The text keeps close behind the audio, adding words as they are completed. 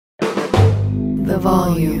the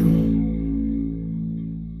volume.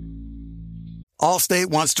 Allstate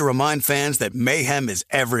wants to remind fans that mayhem is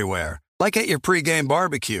everywhere, like at your pregame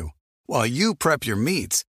barbecue. While you prep your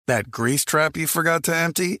meats, that grease trap you forgot to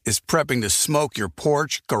empty is prepping to smoke your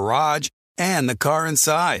porch, garage, and the car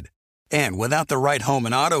inside. And without the right home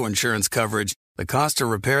and auto insurance coverage, the cost to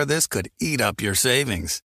repair this could eat up your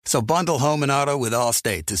savings. So bundle home and auto with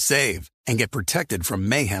Allstate to save and get protected from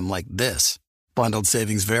mayhem like this. Bundled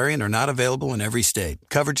savings vary and are not available in every state.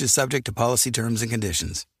 Coverage is subject to policy terms and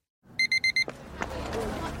conditions.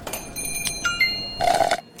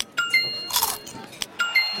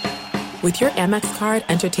 With your Amex card,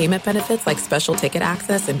 entertainment benefits like special ticket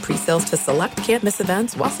access and pre-sales to select can't-miss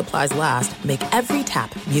events while supplies last make every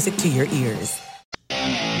tap music to your ears.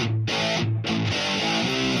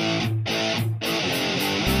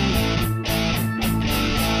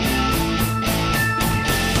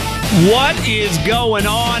 What is going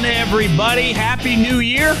on, everybody? Happy New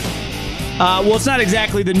Year. Well, it's not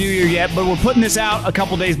exactly the New Year yet, but we're putting this out a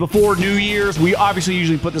couple days before New Year's. We obviously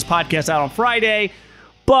usually put this podcast out on Friday.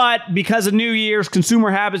 But because of New Year's, consumer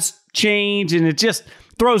habits change, and it just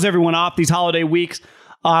throws everyone off these holiday weeks.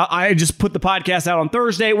 I just put the podcast out on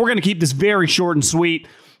Thursday. We're going to keep this very short and sweet.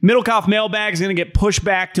 Middlecoff Mailbag is going to get pushed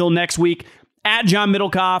back till next week. At John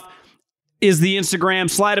Middlecoff is the Instagram.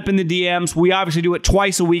 Slide up in the DMs. We obviously do it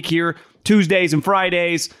twice a week here, Tuesdays and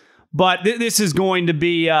Fridays. But this is going to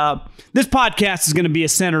be, this podcast is going to be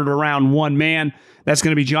centered around one man. That's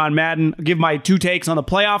going to be John Madden. I'll give my two takes on the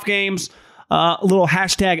playoff games. A little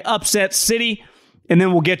hashtag upset city, and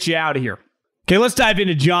then we'll get you out of here. Okay, let's dive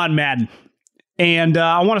into John Madden. And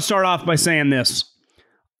I want to start off by saying this.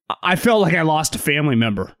 I felt like I lost a family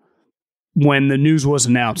member when the news was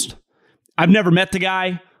announced. I've never met the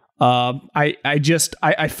guy.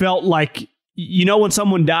 I felt like, you know, when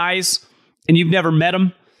someone dies and you've never met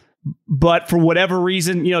him, but for whatever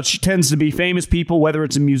reason, you know, it tends to be famous people, whether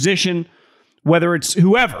it's a musician, whether it's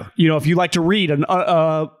whoever, you know, if you like to read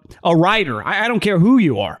a writer, I don't care who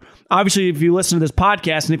you are. Obviously, if you listen to this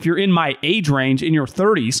podcast and if you're in my age range, in your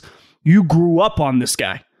 30s, you grew up on this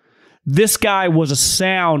guy. This guy was a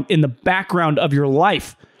sound in the background of your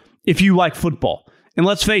life if you like football. And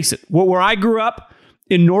let's face it, where I grew up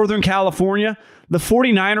in Northern California, the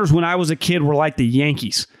 49ers when I was a kid were like the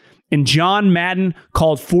Yankees. And John Madden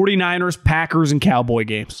called 49ers, Packers, and Cowboy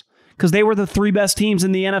games because they were the three best teams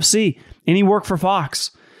in the NFC. And he worked for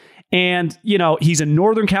Fox. And, you know, he's a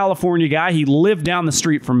Northern California guy. He lived down the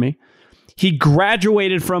street from me. He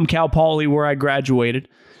graduated from Cal Poly where I graduated.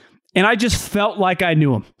 And I just felt like I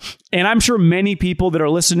knew him. And I'm sure many people that are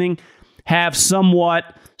listening have somewhat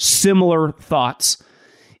similar thoughts.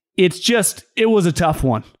 It was a tough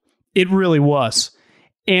one. It really was.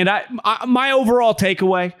 And my overall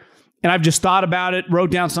takeaway, and I've just thought about it,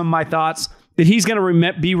 wrote down some of my thoughts, that he's going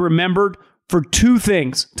to be remembered for two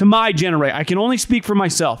things to my generation. I can only speak for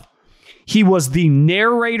myself. He was the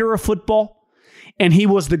narrator of football, and he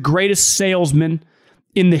was the greatest salesman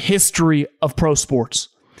in the history of pro sports.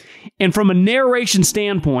 And from a narration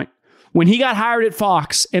standpoint, when he got hired at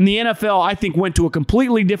Fox and the NFL, I think, went to a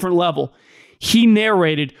completely different level, he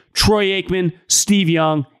narrated Troy Aikman, Steve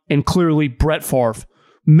Young, and clearly Brett Favre,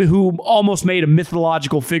 who almost made a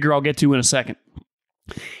mythological figure I'll get to in a second.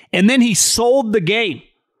 And then he sold the game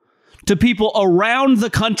to people around the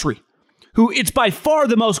country who it's by far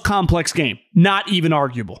the most complex game, not even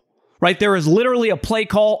arguable, right? There is literally a play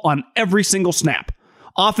call on every single snap,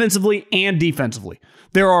 offensively and defensively.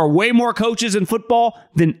 There are way more coaches in football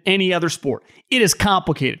than any other sport. It is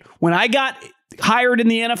complicated. When I got hired in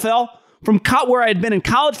the NFL from where I had been in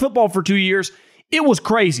college football for 2 years, it was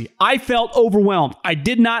crazy. I felt overwhelmed. I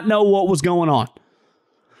did not know what was going on.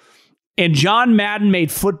 And John Madden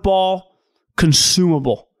made football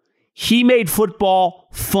consumable. He made football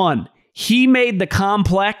fun. He made the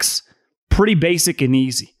complex pretty basic and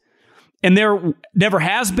easy. And there never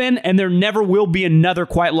has been, and there never will be another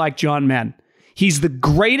quite like John Madden. He's the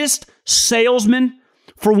greatest salesman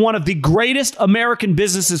for one of the greatest American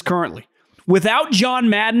businesses currently. Without John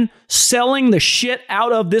Madden selling the shit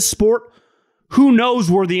out of this sport, who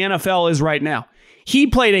knows where the NFL is right now? He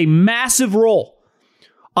played a massive role,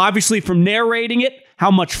 obviously from narrating it,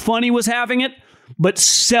 how much fun he was having it, but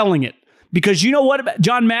selling it. Because you know what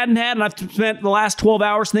John Madden had, and I've spent the last 12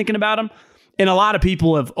 hours thinking about him, and a lot of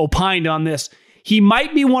people have opined on this. He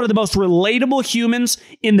might be one of the most relatable humans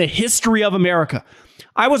in the history of America.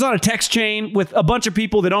 I was on a text chain with a bunch of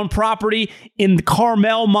people that own property in the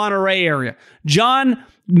Carmel, Monterey area. John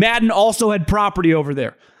Madden also had property over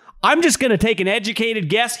there. I'm just going to take an educated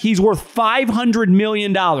guess. He's worth $500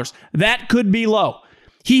 million. That could be low.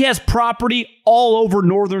 He has property all over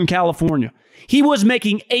Northern California. He was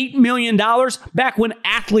making $8 million back when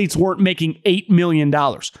athletes weren't making $8 million.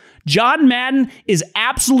 John Madden is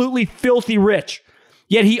absolutely filthy rich.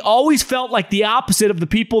 Yet he always felt like the opposite of the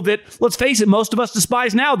people that, let's face it, most of us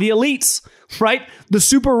despise now, the elites, right? The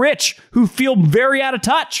super rich who feel very out of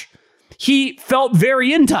touch. He felt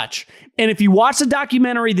very in touch. And if you watch the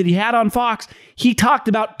documentary that he had on Fox, he talked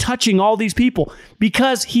about touching all these people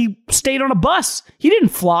because he stayed on a bus. He didn't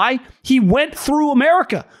fly. He went through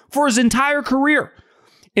America for his entire career.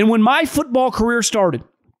 And when my football career started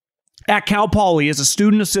at Cal Poly as a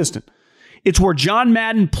student assistant, it's where John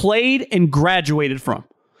Madden played and graduated from.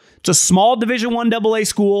 It's a small Division I AA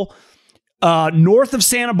school north of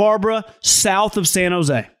Santa Barbara, south of San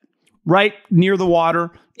Jose, right near the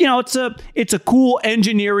water. You know, it's a cool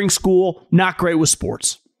engineering school, not great with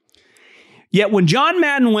sports. Yet when John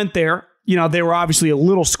Madden went there, you know, they were obviously a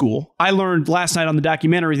little school. I learned last night on the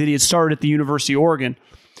documentary that he had started at the University of Oregon.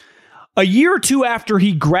 A year or two after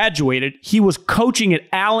he graduated, he was coaching at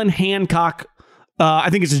Allen Hancock. I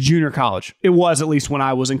think it's a junior college. It was, at least when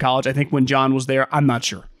I was in college. I think when John was there, I'm not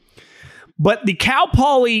sure. But the Cal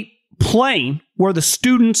Poly plane where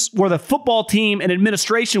the football team and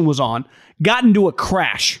administration was on, got into a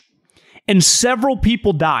crash. And several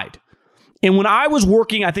people died. And when I was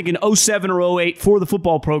working, I think in 07 or 08 for the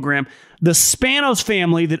football program, the Spanos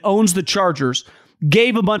family that owns the Chargers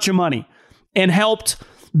gave a bunch of money and helped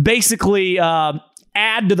basically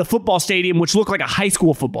add to the football stadium, which looked like a high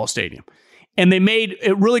school football stadium. And they made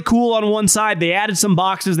it really cool on one side. They added some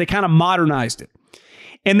boxes. They kind of modernized it.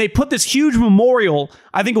 And they put this huge memorial.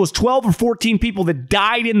 I think it was 12 or 14 people that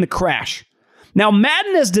died in the crash. Now,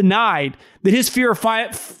 Madden has denied that his fear of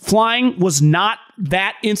flying was not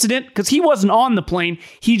that incident because he wasn't on the plane.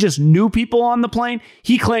 He just knew people on the plane.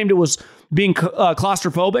 He claimed it was being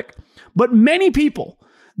claustrophobic. But many people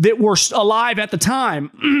that were alive at the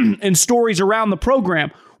time and stories around the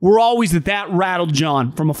program were always that rattled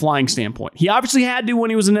John from a flying standpoint. He obviously had to when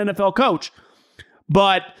he was an NFL coach.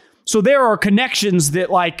 But so there are connections that,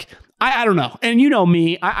 like, I don't know. And you know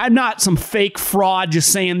me, I'm not some fake fraud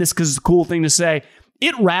just saying this because it's a cool thing to say.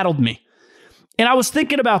 It rattled me. And I was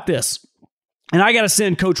thinking about this. And I got to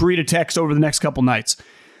send Coach Reed a text over the next couple nights.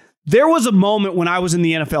 There was a moment when I was in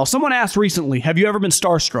the NFL. Someone asked recently, have you ever been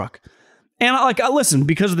starstruck? And I listen,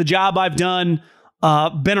 because of the job I've done,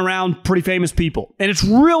 been around pretty famous people. And it's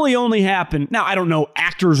really only happened. Now, I don't know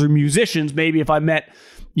actors or musicians. Maybe if I met,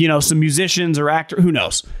 some musicians or actors, who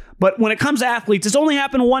knows? But when it comes to athletes, it's only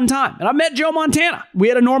happened one time. And I met Joe Montana. We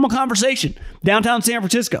had a normal conversation downtown San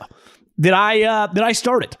Francisco that I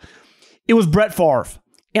started. It was Brett Favre.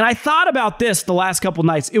 And I thought about this the last couple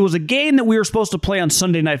nights. It was a game that we were supposed to play on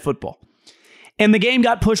Sunday Night Football. And the game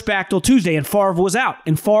got pushed back till Tuesday, and Favre was out.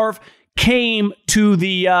 And Favre came to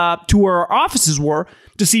to where our offices were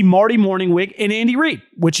to see Marty Morningwig and Andy Reid,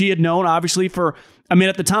 which he had known, obviously, for,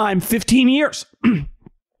 at the time, 15 years. I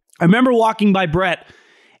remember walking by Brett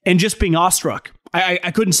and just being awestruck.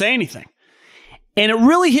 I couldn't say anything. And it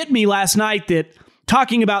really hit me last night that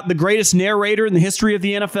talking about the greatest narrator in the history of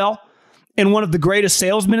the NFL and one of the greatest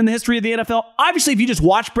salesmen in the history of the NFL, obviously, if you just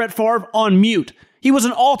watch Brett Favre on mute, he was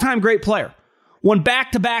an all-time great player. Won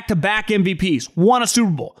back-to-back-to-back MVPs, won a Super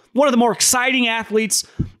Bowl, one of the more exciting athletes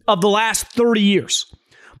of the last 30 years.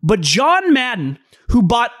 But John Madden, who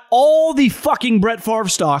bought all the fucking Brett Favre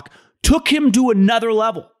stock, took him to another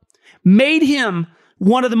level, made him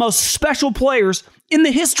one of the most special players in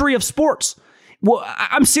the history of sports. Well,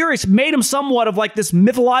 I'm serious, made him somewhat of like this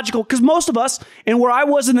mythological, because most of us, and where I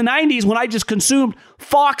was in the 90s when I just consumed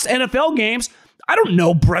Fox NFL games, I don't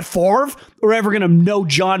know Brett Favre or ever going to know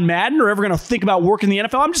John Madden or ever going to think about working in the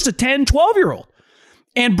NFL. I'm just a 10, 12-year-old.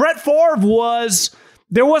 And Brett Favre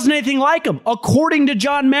there wasn't anything like him, according to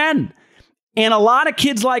John Madden. And a lot of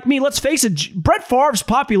kids like me, let's face it, Brett Favre's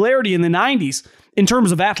popularity in the 90s in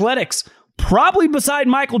terms of athletics, probably beside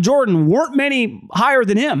Michael Jordan, weren't many higher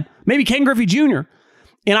than him. Maybe Ken Griffey Jr.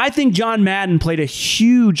 And I think John Madden played a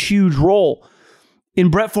huge, huge role in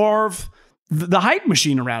Brett Favre, the hype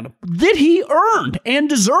machine around him, that he earned and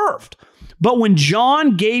deserved. But when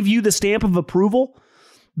John gave you the stamp of approval,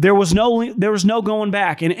 there was no going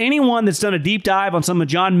back. And anyone that's done a deep dive on some of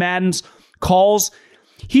John Madden's calls,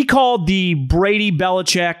 he called the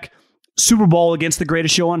Brady-Belichick Super Bowl against the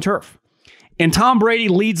greatest show on turf. And Tom Brady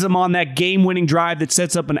leads them on that game-winning drive that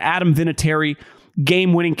sets up an Adam Vinatieri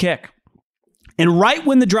game-winning kick. And right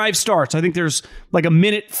when the drive starts, I think there's like a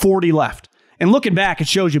minute 40 left. And looking back, it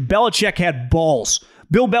shows you Belichick had balls.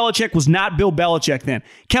 Bill Belichick was not Bill Belichick then.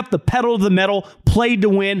 Kept the pedal to the metal, played to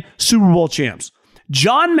win, Super Bowl champs.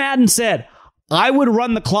 John Madden said, I would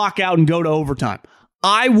run the clock out and go to overtime.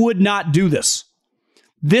 I would not do this.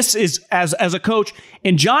 This is as a coach.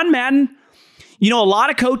 And John Madden, a lot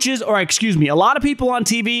of coaches, a lot of people on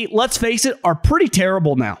TV, let's face it, are pretty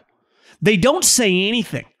terrible now. They don't say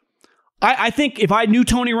anything. I think if I knew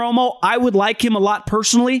Tony Romo, I would like him a lot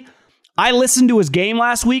personally. I listened to his game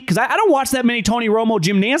last week because I don't watch that many Tony Romo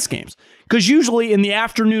Jim Nantz games because usually in the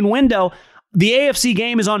afternoon window, the AFC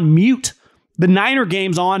game is on mute. The Niner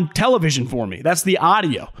game's on television for me. That's the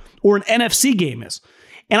audio. Or an NFC game is.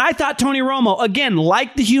 And I thought Tony Romo, again,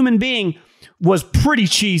 like the human being, was pretty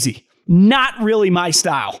cheesy. Not really my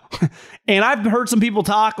style. And I've heard some people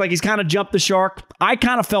talk like he's kind of jumped the shark. I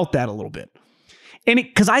kind of felt that a little bit. And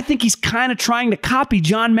because I think he's kind of trying to copy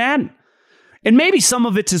John Madden. And maybe some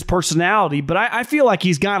of it's his personality, but I feel like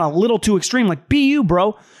he's gone a little too extreme. Like, be you,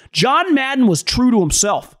 bro. John Madden was true to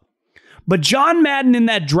himself. But John Madden in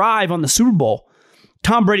that drive on the Super Bowl,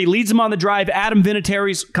 Tom Brady leads him on the drive. Adam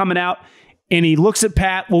Vinatieri's coming out, and he looks at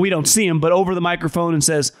Pat. Well, we don't see him, but over the microphone and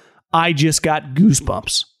says, I just got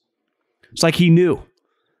goosebumps. It's like he knew.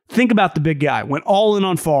 Think about the big guy. Went all in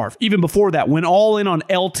on Favre. Even before that, went all in on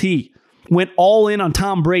LT. Went all in on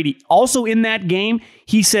Tom Brady. Also in that game,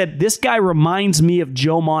 he said, this guy reminds me of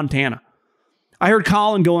Joe Montana. I heard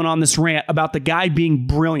Colin going on this rant about the guy being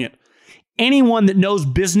brilliant. Anyone that knows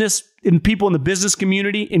business and people in the business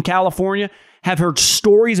community in California have heard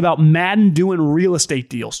stories about Madden doing real estate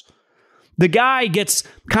deals. The guy gets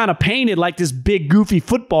kind of painted like this big, goofy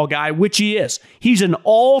football guy, which he is. He's an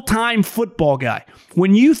all-time football guy.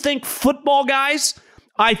 When you think football guys,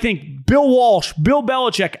 I think Bill Walsh, Bill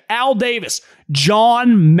Belichick, Al Davis,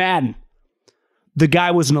 John Madden. The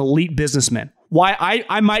guy was an elite businessman. Why?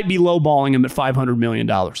 I might be lowballing him at $500 million.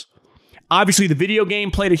 Obviously, the video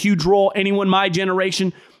game played a huge role. Anyone my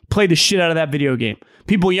generation played the shit out of that video game.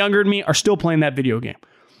 People younger than me are still playing that video game.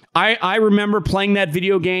 I remember playing that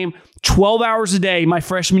video game 12 hours a day my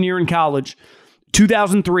freshman year in college.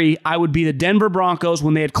 2003, I would be the Denver Broncos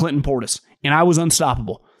when they had Clinton Portis, and I was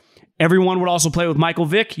unstoppable. Everyone would also play with Michael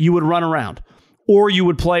Vick. You would run around. Or you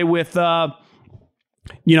would play with, I'd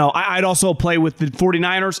also play with the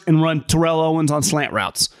 49ers and run Terrell Owens on slant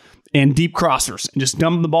routes and deep crossers and just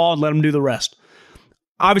dump the ball and let them do the rest.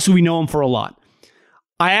 Obviously, we know him for a lot.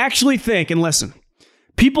 I actually think, and listen,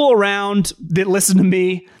 people around that listen to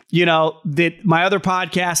me, that my other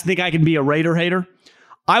podcast think I can be a Raider hater.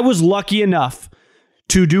 I was lucky enough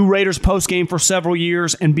to do Raiders postgame for several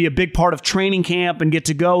years and be a big part of training camp and get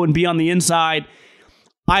to go and be on the inside.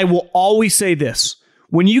 I will always say this.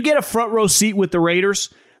 When you get a front row seat with the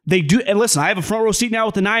Raiders, they do, and listen, I have a front row seat now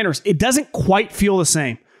with the Niners. It doesn't quite feel the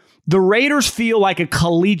same. The Raiders feel like a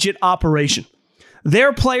collegiate operation.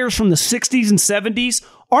 Their players from the 60s and 70s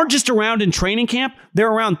aren't just around in training camp.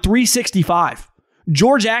 They're around 365.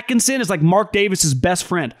 George Atkinson is like Mark Davis's best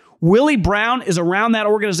friend. Willie Brown is around that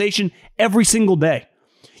organization every single day.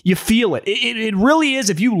 You feel it. It really is.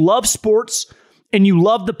 If you love sports and you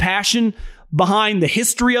love the passion behind the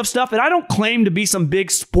history of stuff, and I don't claim to be some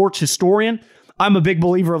big sports historian. I'm a big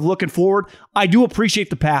believer of looking forward. I do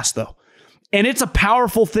appreciate the past, though. And it's a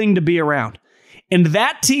powerful thing to be around. And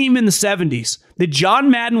that team in the 70s that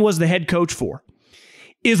John Madden was the head coach for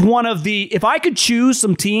is one of the, if I could choose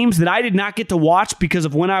some teams that I did not get to watch because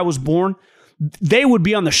of when I was born, they would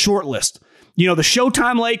be on the short list. The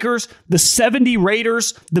Showtime Lakers, the 70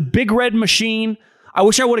 Raiders, the Big Red Machine. I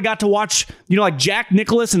wish I would have got to watch, like Jack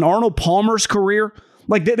Nicklaus and Arnold Palmer's career.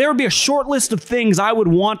 Like there would be a short list of things I would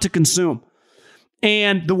want to consume.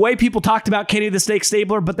 And the way people talked about Kenny the Snake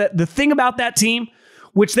Stabler, but the thing about that team,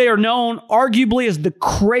 which they are known arguably as the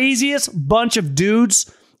craziest bunch of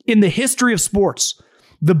dudes in the history of sports.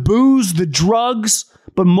 The booze, the drugs,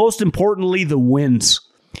 but most importantly, the wins.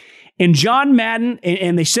 And John Madden,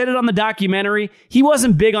 and they said it on the documentary, he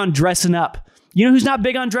wasn't big on dressing up. You know who's not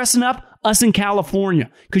big on dressing up? Us in California.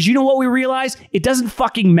 Because you know what we realize? It doesn't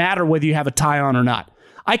fucking matter whether you have a tie on or not.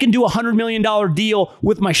 I can do a $100 million deal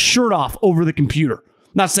with my shirt off over the computer.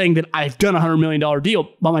 Not saying that I've done a $100 million deal,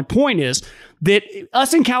 but my point is that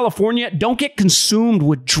us in California don't get consumed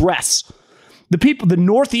with dress. The people, the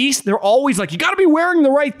Northeast, they're always like, you got to be wearing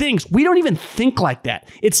the right things. We don't even think like that.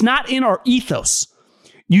 It's not in our ethos.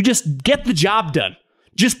 You just get the job done.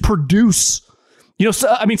 Just produce.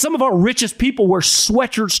 Some of our richest people wear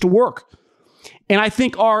sweatshirts to work. And I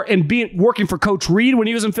think working for Coach Reed when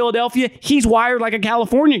he was in Philadelphia, he's wired like a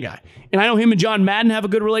California guy. And I know him and John Madden have a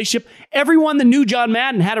good relationship. Everyone that knew John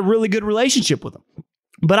Madden had a really good relationship with him.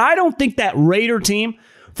 But I don't think that Raider team,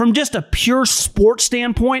 from just a pure sports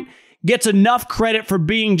standpoint, gets enough credit for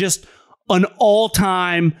being just an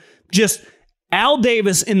all-time, just Al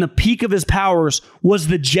Davis in the peak of his powers was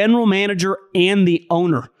the general manager and the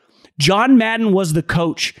owner. John Madden was the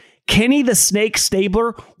coach. Kenny the Snake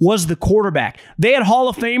Stabler was the quarterback. They had Hall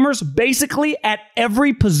of Famers basically at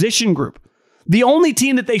every position group. The only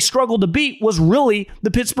team that they struggled to beat was really the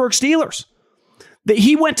Pittsburgh Steelers.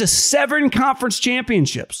 He went to 7 conference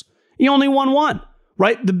championships. He only won 1,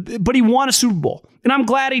 right? But he won a Super Bowl. And I'm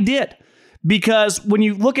glad he did. Because when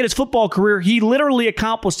you look at his football career, he literally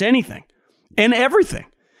accomplished anything and everything.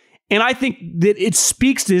 And I think that it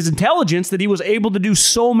speaks to his intelligence that he was able to do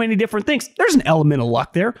so many different things. There's an element of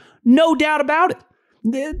luck there. No doubt about it.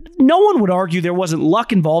 No one would argue there wasn't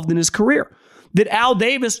luck involved in his career. That Al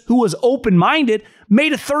Davis, who was open-minded,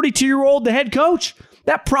 made a 32-year-old the head coach.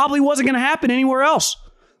 That probably wasn't going to happen anywhere else.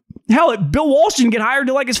 Hell, Bill Walsh didn't get hired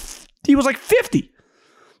till he was like 50.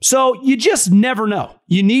 So you just never know.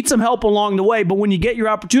 You need some help along the way, but when you get your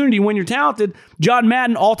opportunity, when you're talented, John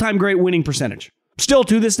Madden, all-time great winning percentage. Still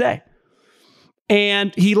to this day.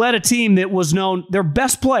 And he led a team that was known, their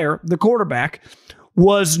best player, the quarterback,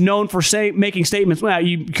 was known for making statements. Well,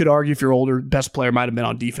 you could argue if you're older, best player might have been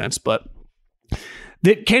on defense, but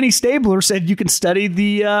that Kenny Stabler said you can study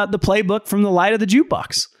the playbook from the light of the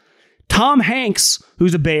jukebox. Tom Hanks,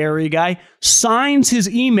 who's a Bay Area guy, signs his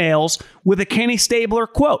emails with a Kenny Stabler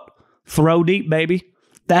quote. Throw deep, baby.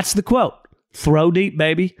 That's the quote. Throw deep,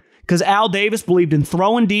 baby. Because Al Davis believed in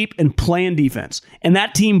throwing deep and playing defense. And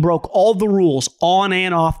that team broke all the rules on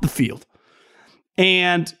and off the field.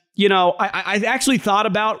 And, I actually thought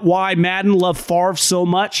about why Madden loved Favre so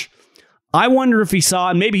much. I wonder if he saw,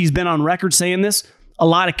 and maybe he's been on record saying this, a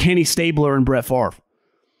lot of Kenny Stabler and Brett Favre.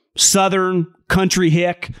 Southern country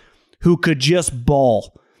hick who could just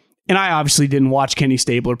ball. And I obviously didn't watch Kenny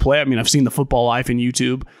Stabler play. I mean, I've seen the Football Life on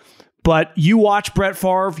YouTube. But you watch Brett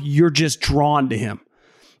Favre, you're just drawn to him.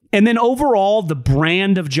 And then overall, the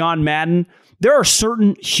brand of John Madden, there are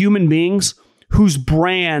certain human beings whose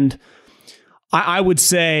brand, I would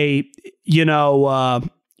say,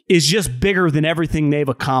 is just bigger than everything they've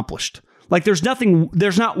accomplished. Like there's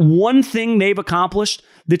not one thing they've accomplished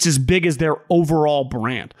that's as big as their overall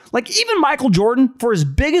brand. Like even Michael Jordan, for as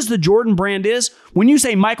big as the Jordan brand is, when you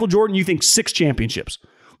say Michael Jordan, you think 6 championships.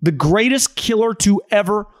 The greatest killer to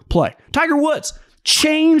ever play. Tiger Woods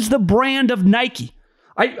changed the brand of Nike.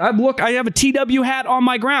 I have a TW hat on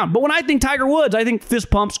my ground. But when I think Tiger Woods, I think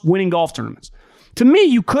fist pumps, winning golf tournaments. To me,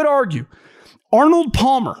 you could argue Arnold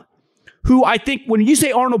Palmer, who I think when you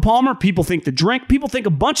say Arnold Palmer, people think the drink, people think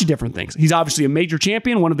a bunch of different things. He's obviously a major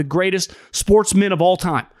champion, one of the greatest sportsmen of all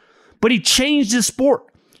time. But he changed his sport.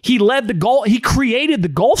 He created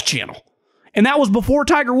the Golf Channel. And that was before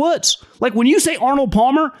Tiger Woods. Like when you say Arnold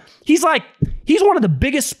Palmer, he's one of the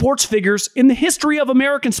biggest sports figures in the history of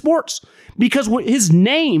American sports because his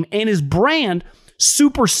name and his brand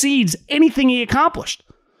supersedes anything he accomplished,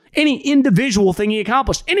 any individual thing he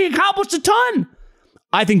accomplished. And he accomplished a ton.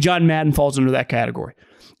 I think John Madden falls into that category.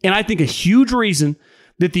 And I think a huge reason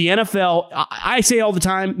that the NFL, I say all the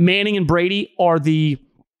time, Manning and Brady are the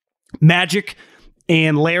Magic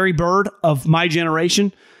and Larry Bird of my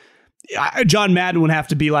generation. John Madden would have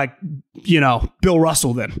to be like, Bill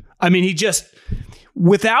Russell then. I mean,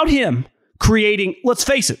 without him creating, let's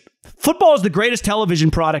face it, football is the greatest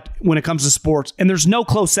television product when it comes to sports, and there's no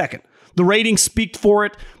close second. The ratings speak for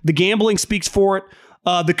it. The gambling speaks for it.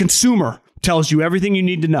 The consumer tells you everything you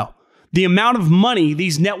need to know. The amount of money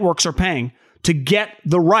these networks are paying to get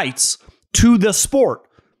the rights to the sport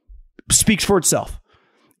speaks for itself.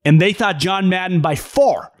 And they thought John Madden by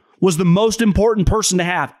far was the most important person to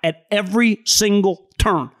have at every single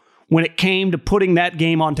turn when it came to putting that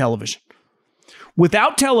game on television.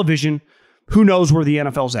 Without television, who knows where the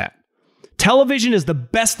NFL's at? Television is the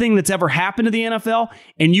best thing that's ever happened to the NFL,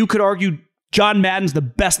 and you could argue John Madden's the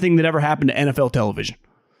best thing that ever happened to NFL television.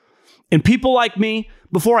 And people like me,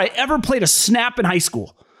 before I ever played a snap in high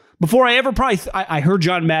school, before I ever I heard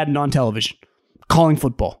John Madden on television, calling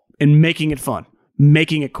football and making it fun,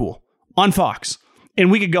 making it cool on Fox. And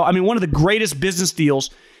we could go, one of the greatest business deals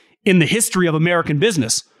in the history of American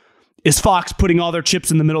business is Fox putting all their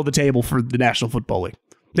chips in the middle of the table for the National Football League.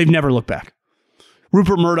 They've never looked back.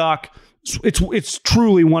 Rupert Murdoch, it's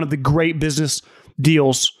truly one of the great business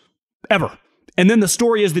deals ever. And then the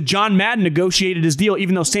story is that John Madden negotiated his deal,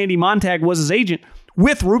 even though Sandy Montag was his agent,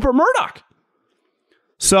 with Rupert Murdoch.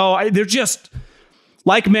 So they're just,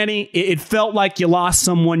 like many, it felt like you lost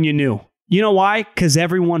someone you knew. You know why? Because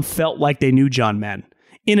everyone felt like they knew John Madden.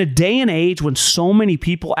 In a day and age when so many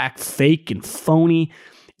people act fake and phony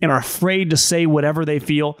and are afraid to say whatever they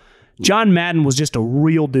feel, John Madden was just a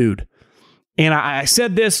real dude. And I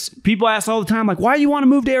said this, people ask all the time, like, why do you want to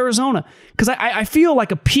move to Arizona? Because I feel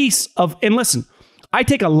like a piece of, and listen, I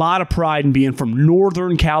take a lot of pride in being from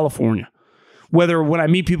Northern California, Whether when I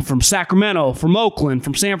meet people from Sacramento, from Oakland,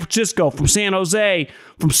 from San Francisco, from San Jose,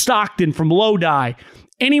 from Stockton, from Lodi,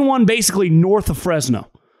 anyone basically north of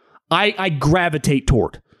Fresno, I gravitate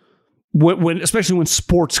toward, especially when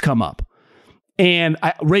sports come up. And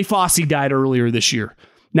Ray Fosse died earlier this year.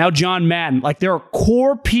 Now John Madden. Like, there are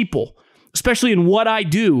core people, especially in what I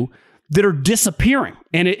do, that are disappearing.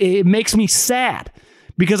 And it makes me sad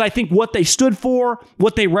because I think what they stood for,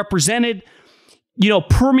 what they represented,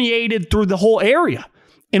 permeated through the whole area.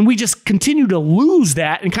 And we just continue to lose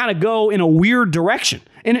that and kind of go in a weird direction.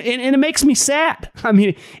 And it makes me sad. I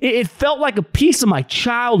mean, it felt like a piece of my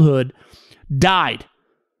childhood died.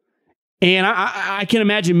 And I can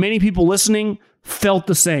imagine many people listening felt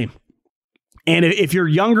the same. And if you're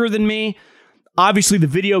younger than me, obviously the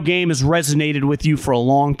video game has resonated with you for a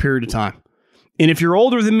long period of time. And if you're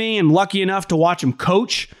older than me and lucky enough to watch him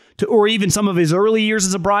coach, or even some of his early years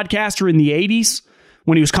as a broadcaster in the 80s,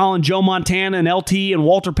 when he was calling Joe Montana and LT and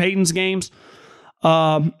Walter Payton's games,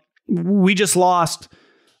 we just lost,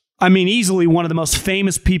 easily one of the most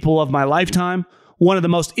famous people of my lifetime, one of the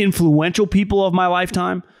most influential people of my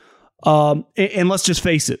lifetime, and let's just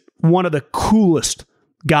face it, one of the coolest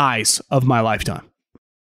guys of my lifetime.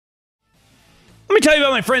 Let me tell you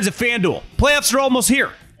about my friends at FanDuel. Playoffs are almost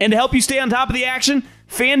here, and to help you stay on top of the action,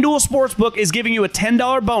 FanDuel Sportsbook is giving you a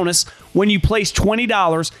 $10 bonus when you place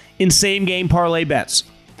 $20 in same-game parlay bets.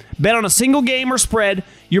 Bet on a single game or spread,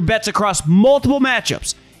 your bets across multiple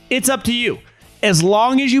matchups. It's up to you, as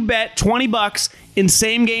long as you bet $20 in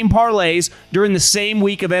same-game parlays during the same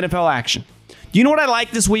week of NFL action. Do you know what I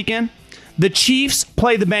like this weekend? The Chiefs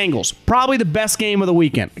play the Bengals, probably the best game of the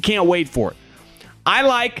weekend. I can't wait for it. I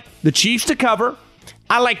like the Chiefs to cover.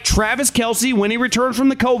 I like Travis Kelce, when he returns from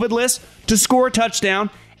the COVID list, to score a touchdown.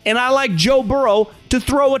 And I like Joe Burrow to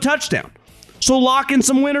throw a touchdown. So lock in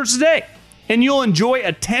some winners today, and you'll enjoy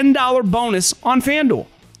a $10 bonus on FanDuel.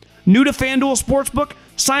 New to FanDuel Sportsbook?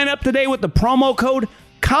 Sign up today with the promo code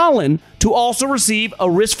Colin to also receive a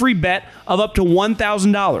risk-free bet of up to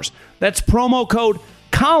 $1,000. That's promo code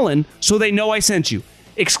Colin so they know I sent you.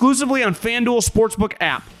 Exclusively on FanDuel Sportsbook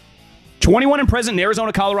app. 21 and present in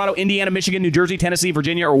Arizona, Colorado, Indiana, Michigan, New Jersey, Tennessee,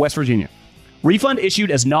 Virginia, or West Virginia. Refund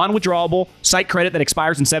issued as non-withdrawable site credit that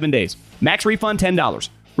expires in 7 days. Max refund $10.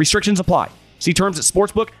 Restrictions apply. See terms at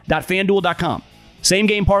sportsbook.fanduel.com. Same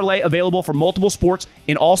game parlay available for multiple sports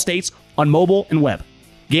in all states on mobile and web.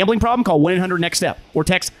 Gambling problem? Call 1-800-NEXT-STEP or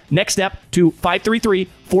text NEXT STEP to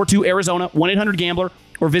 533-42-ARIZONA, 1-800-GAMBLER,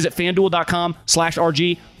 or visit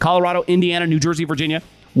fanduel.com/RG, Colorado, Indiana, New Jersey, Virginia,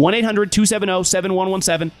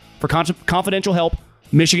 1-800-270-7117 for confidential help.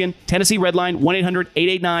 Michigan, Tennessee Redline,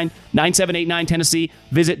 1-800-889-9789, Tennessee.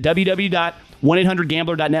 Visit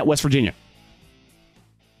www.1800gambler.net, West Virginia.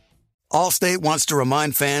 Allstate wants to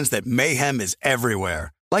remind fans that mayhem is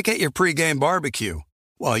everywhere, like at your pregame barbecue.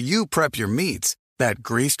 While you prep your meats, that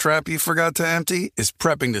grease trap you forgot to empty is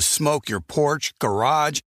prepping to smoke your porch,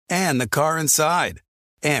 garage, and the car inside.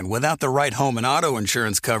 And without the right home and auto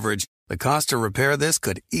insurance coverage, the cost to repair this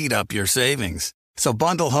could eat up your savings. So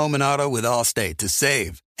bundle home and auto with Allstate to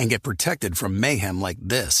save and get protected from mayhem like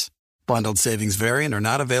this. Bundled savings vary and are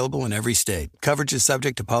not available in every state. Coverage is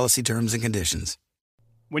subject to policy terms and conditions.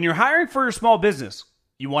 When you're hiring for your small business,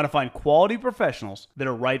 you want to find quality professionals that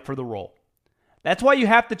are right for the role. That's why you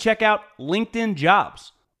have to check out LinkedIn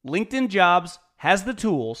Jobs. LinkedIn Jobs has the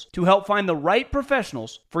tools to help find the right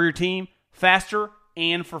professionals for your team faster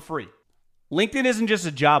and for free. LinkedIn isn't just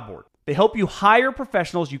a job board. They help you hire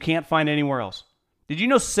professionals you can't find anywhere else. Did you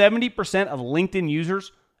know 70% of LinkedIn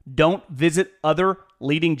users don't visit other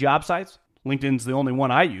leading job sites? LinkedIn's the only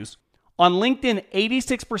one I use. On LinkedIn,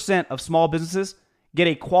 86% of small businesses get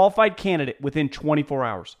a qualified candidate within 24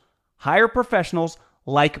 hours. Hire professionals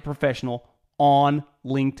like a professional on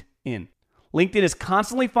LinkedIn. LinkedIn is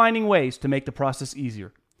constantly finding ways to make the process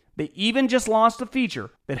easier. They even just launched a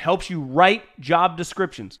feature that helps you write job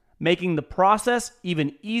descriptions, making the process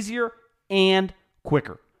even easier and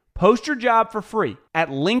quicker. Post your job for free at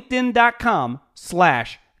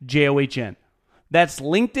linkedin.com/JOHN. That's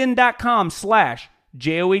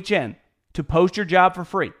linkedin.com/JOHN to post your job for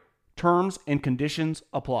free. Terms and conditions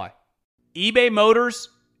apply. eBay Motors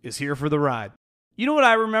is here for the ride. You know what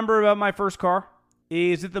I remember about my first car?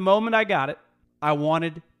 Is at the moment I got it, I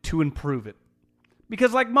wanted to improve it.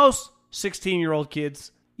 Because like most 16-year-old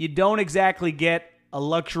kids, you don't exactly get a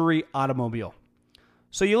luxury automobile.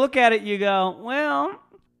 So you look at it, you go, well,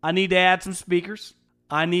 I need to add some speakers.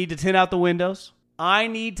 I need to tint out the windows. I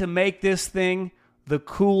need to make this thing the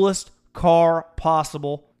coolest car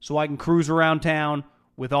possible so I can cruise around town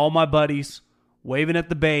with all my buddies, waving at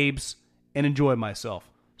the babes, and enjoy myself.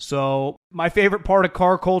 So my favorite part of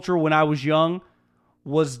car culture when I was young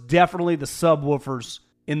was definitely the subwoofers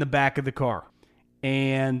in the back of the car.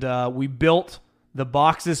 And we built the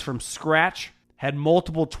boxes from scratch, had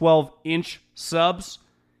multiple 12-inch subs,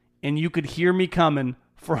 and you could hear me coming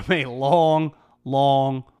from a long,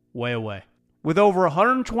 long way away. With over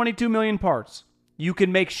 122 million parts, you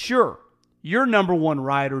can make sure your number one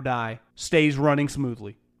ride or die stays running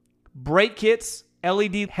smoothly. Brake kits,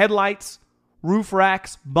 LED headlights, roof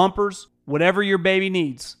racks, bumpers, whatever your baby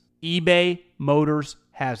needs, eBay Motors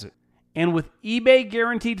has it. And with eBay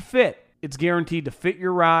Guaranteed Fit, it's guaranteed to fit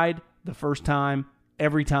your ride the first time,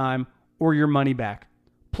 every time, or your money back.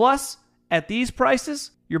 Plus, at these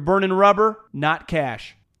prices, you're burning rubber, not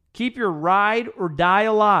cash. Keep your ride or die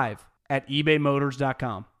alive at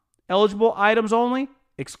ebaymotors.com. Eligible items only.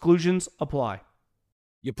 Exclusions apply.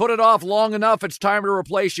 You put it off long enough, it's time to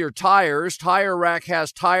replace your tires. Tire Rack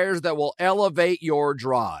has tires that will elevate your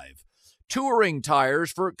drive. Touring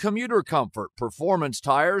tires for commuter comfort, performance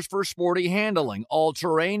tires for sporty handling,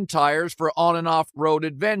 all-terrain tires for on- and off-road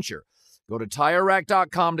adventure. Go to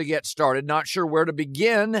TireRack.com to get started. Not sure where to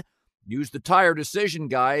begin? Use the Tire Decision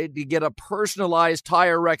Guide to get a personalized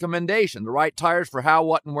tire recommendation, the right tires for how,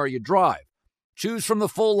 what, and where you drive. Choose from the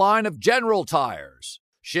full line of General Tires.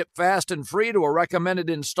 Ship fast and free to a recommended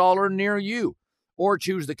installer near you. Or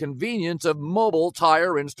choose the convenience of mobile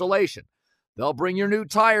tire installation. They'll bring your new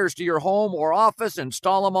tires to your home or office,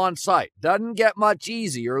 install them on site. Doesn't get much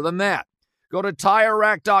easier than that. Go to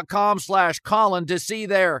TireRack.com/Colin to see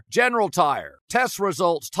their General Tire, test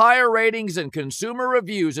results, tire ratings, and consumer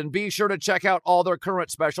reviews, and be sure to check out all their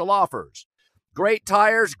current special offers. Great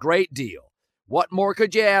tires, great deal. What more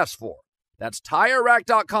could you ask for? That's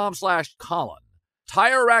TireRack.com/Colin.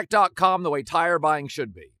 TireRack.com, the way tire buying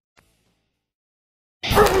should be.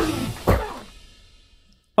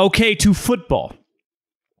 Okay, to football.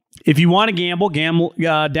 If you want to gamble,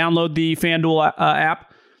 download the FanDuel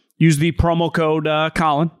app. Use the promo code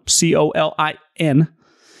Colin, Colin.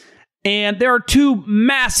 And there are two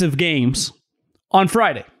massive games on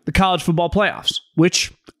Friday, the college football playoffs,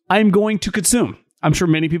 which I'm going to consume. I'm sure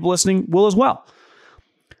many people listening will as well.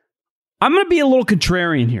 I'm going to be a little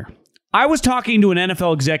contrarian here. I was talking to an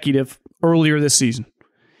NFL executive earlier this season.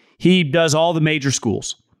 He does all the major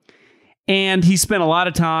schools. And he spent a lot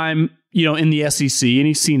of time, in the SEC, and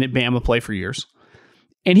he's seen it Bama play for years.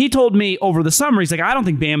 And he told me over the summer, he's like, I don't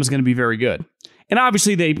think Bama's going to be very good. And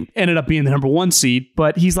obviously they ended up being the number one seed.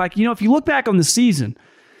 But he's like, if you look back on the season,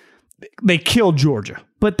 they killed Georgia.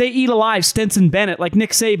 But they eat alive Stetson Bennett like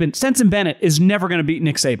Nick Saban. Stetson Bennett is never going to beat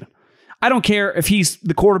Nick Saban. I don't care if he's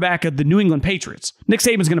the quarterback of the New England Patriots. Nick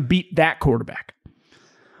Saban's going to beat that quarterback.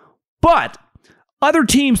 But other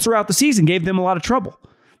teams throughout the season gave them a lot of trouble.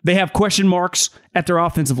 They have question marks at their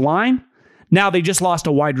offensive line. Now they just lost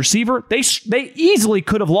a wide receiver. They easily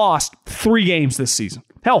could have lost 3 games this season.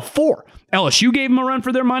 Hell, 4. LSU gave them a run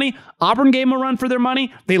for their money. Auburn gave them a run for their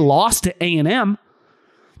money. They lost to A&M.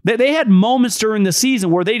 They had moments during the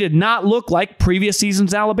season where they did not look like previous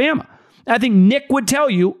seasons Alabama. I think Nick would tell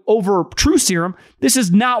you over True Serum, this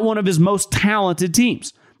is not one of his most talented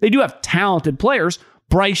teams. They do have talented players.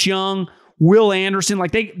 Bryce Young, Will Anderson,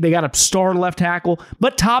 they got a star left tackle.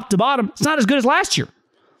 But top to bottom, it's not as good as last year.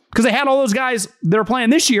 Because they had all those guys that are playing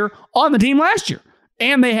this year on the team last year.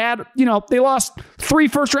 And they had, they lost 3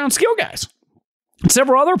 first-round skill guys and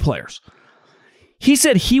several other players. He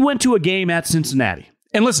said he went to a game at Cincinnati.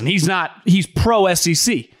 And listen, he's pro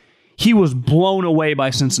SEC. He was blown away by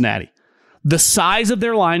Cincinnati. The size of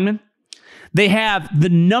their linemen. They have the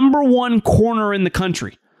number one corner in the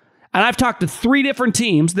country. And I've talked to 3 different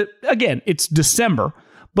teams that, again, it's December,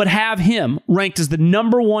 but have him ranked as the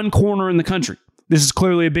number one corner in the country. This is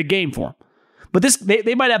clearly a big game for him. But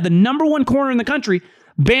they might have the number one corner in the country.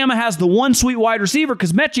 Bama has the one sweet wide receiver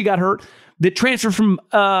because Mechie got hurt that transferred from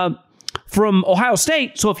Ohio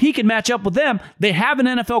State. So if he can match up with them, they have an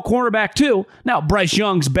NFL cornerback too. Now, Bryce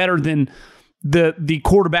Young's better than the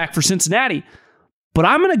quarterback for Cincinnati. But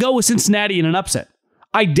I'm going to go with Cincinnati in an upset.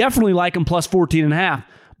 I definitely like him plus 14.5.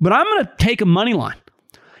 But I'm going to take a money line.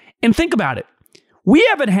 And think about it. We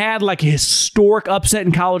haven't had a historic upset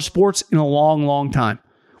in college sports in a long, long time.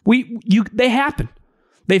 They happen.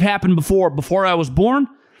 They've happened before I was born.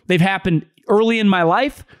 They've happened early in my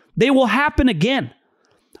life. They will happen again.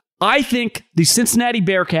 I think the Cincinnati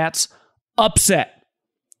Bearcats upset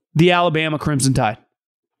the Alabama Crimson Tide.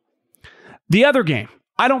 The other game,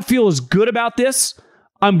 I don't feel as good about this.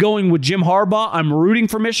 I'm going with Jim Harbaugh. I'm rooting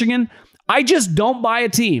for Michigan. I just don't buy a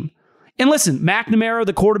team. And listen, McNamara,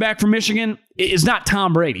 the quarterback for Michigan, is not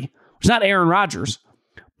Tom Brady. It's not Aaron Rodgers.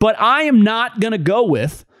 But I am not going to go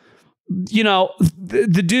with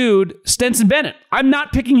the dude, Stetson Bennett, I'm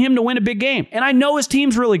not picking him to win a big game. And I know his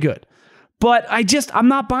team's really good. But I'm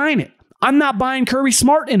not buying it. I'm not buying Kirby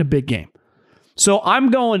Smart in a big game. So I'm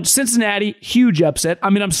going Cincinnati, huge upset. I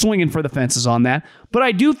mean, I'm swinging for the fences on that. But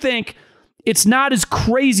I do think it's not as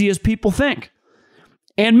crazy as people think.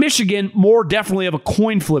 And Michigan, more definitely of a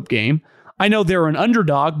coin flip game. I know they're an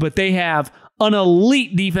underdog, but they have an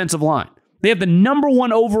elite defensive line. They have the number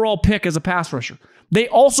 1 overall pick as a pass rusher. They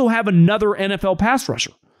also have another NFL pass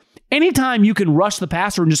rusher. Anytime you can rush the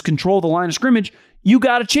passer and just control the line of scrimmage, you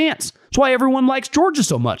got a chance. That's why everyone likes Georgia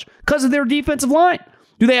so much, because of their defensive line.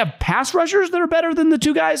 Do they have pass rushers that are better than the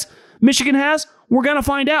 2 guys Michigan has? We're going to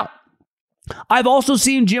find out. I've also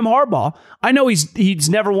seen Jim Harbaugh. I know he's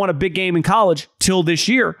never won a big game in college till this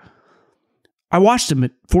year. I watched him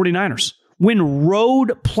at 49ers win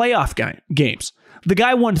road playoff games. The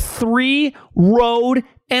guy won 3 road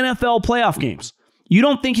NFL playoff games. You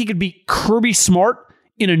don't think he could beat Kirby Smart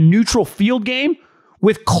in a neutral field game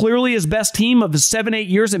with clearly his best team of his 7-8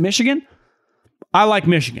 years at Michigan? I like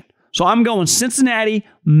Michigan. So I'm going Cincinnati,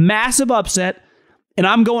 massive upset, and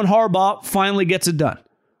I'm going Harbaugh finally gets it done.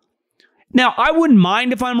 Now, I wouldn't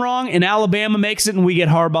mind if I'm wrong and Alabama makes it and we get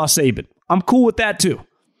Harbaugh-Saban. I'm cool with that too.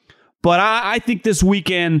 But I think this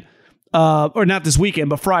weekend, or not this weekend,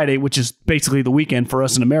 but Friday, which is basically the weekend for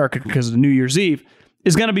us in America because of the New Year's Eve,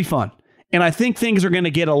 is going to be fun. And I think things are going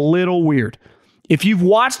to get a little weird. If you've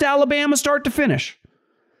watched Alabama start to finish,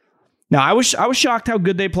 now I was shocked how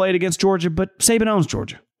good they played against Georgia, but Saban owns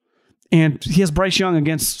Georgia. And he has Bryce Young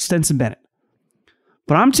against Stetson Bennett.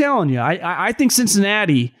 But I'm telling you, I think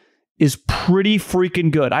Cincinnati is pretty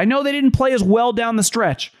freaking good. I know they didn't play as well down the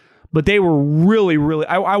stretch, but they were really, really...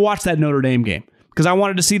 I watched that Notre Dame game because I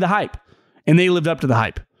wanted to see the hype, and they lived up to the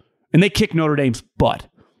hype. And they kicked Notre Dame's butt.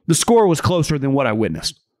 The score was closer than what I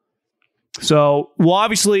witnessed. So, well,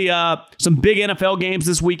 obviously, some big NFL games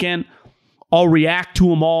this weekend. I'll react to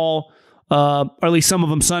them all, or at least some of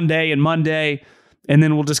them Sunday and Monday, and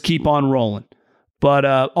then we'll just keep on rolling. But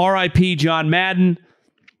RIP John Madden.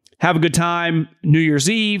 Have a good time. New Year's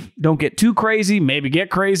Eve. Don't get too crazy. Maybe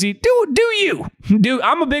get crazy. Do you.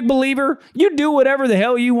 I'm a big believer. You do whatever the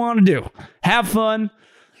hell you want to do. Have fun.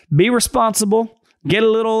 Be responsible. Get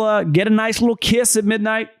a nice little kiss at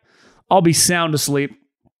midnight. I'll be sound asleep.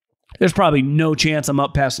 There's probably no chance I'm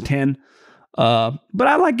up past 10. But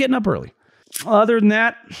I like getting up early. Other than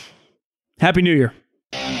that, Happy New Year.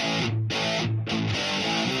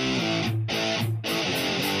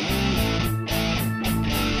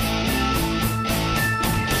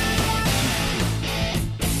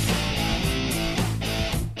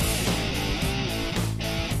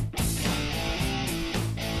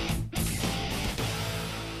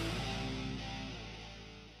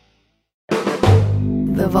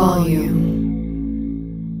 The volume.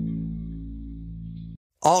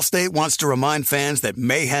 Allstate wants to remind fans that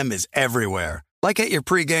mayhem is everywhere, like at your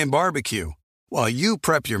pregame barbecue. While you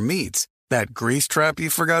prep your meats, that grease trap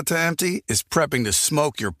you forgot to empty is prepping to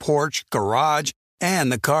smoke your porch, garage,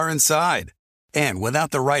 and the car inside. And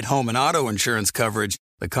without the right home and auto insurance coverage,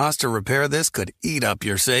 the cost to repair this could eat up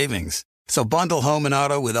your savings. So bundle home and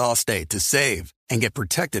auto with Allstate to save and get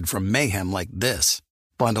protected from mayhem like this.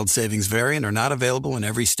 Bundled savings vary and are not available in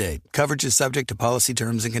every state. Coverage is subject to policy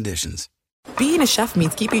terms and conditions. Being a chef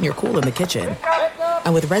means keeping your cool in the kitchen.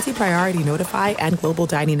 And with Resi Priority Notify and Global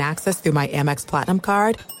Dining Access through my Amex Platinum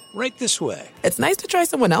card... Right this way. It's nice to try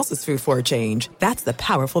someone else's food for a change. That's the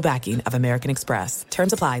powerful backing of American Express.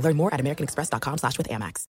 Terms apply. Learn more at americanexpress.com/withAmex.